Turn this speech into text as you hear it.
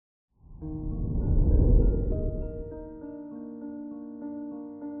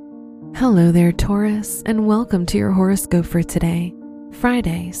Hello there, Taurus, and welcome to your horoscope for today,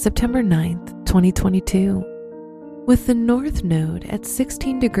 Friday, September 9th, 2022. With the North Node at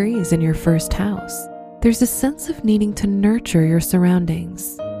 16 degrees in your first house, there's a sense of needing to nurture your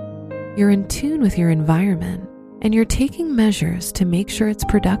surroundings. You're in tune with your environment, and you're taking measures to make sure it's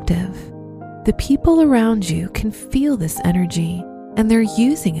productive. The people around you can feel this energy, and they're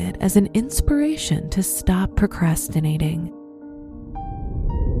using it as an inspiration to stop procrastinating.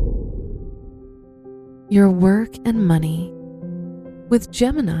 Your work and money. With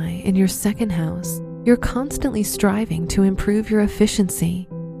Gemini in your second house, you're constantly striving to improve your efficiency.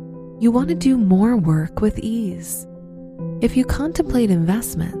 You want to do more work with ease. If you contemplate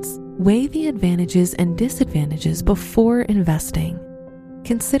investments, weigh the advantages and disadvantages before investing.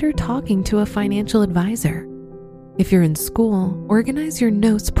 Consider talking to a financial advisor. If you're in school, organize your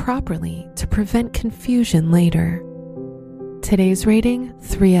notes properly to prevent confusion later. Today's rating,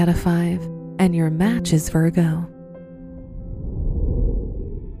 3 out of 5. And your match is Virgo.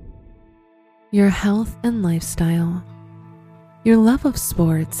 Your health and lifestyle. Your love of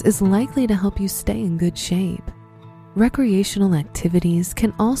sports is likely to help you stay in good shape. Recreational activities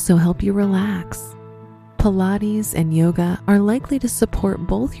can also help you relax. Pilates and yoga are likely to support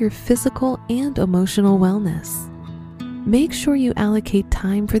both your physical and emotional wellness. Make sure you allocate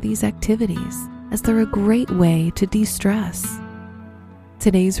time for these activities, as they're a great way to de-stress.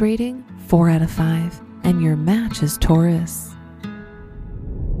 Today's rating, 4 out of 5, and your match is Taurus.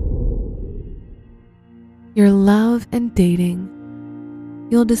 Your love and dating.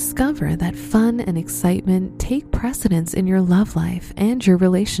 You'll discover that fun and excitement take precedence in your love life and your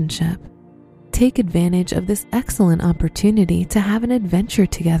relationship. Take advantage of this excellent opportunity to have an adventure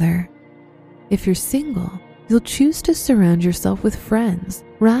together. If you're single, you'll choose to surround yourself with friends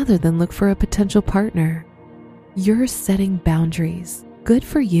rather than look for a potential partner. You're setting boundaries. Good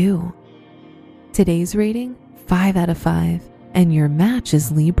for you. Today's rating, 5 out of 5, and your match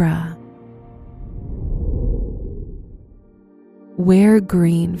is Libra. Wear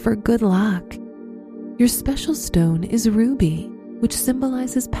green for good luck. Your special stone is ruby, which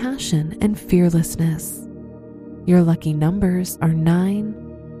symbolizes passion and fearlessness. Your lucky numbers are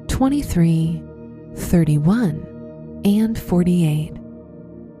 9, 23, 31, and 48.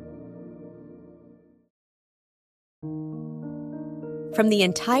 From the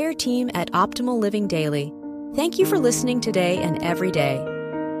entire team at Optimal Living Daily, thank you for listening today and every day.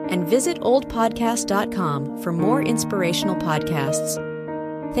 And visit oldpodcast.com for more inspirational podcasts.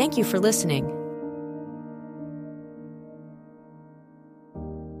 Thank you for listening.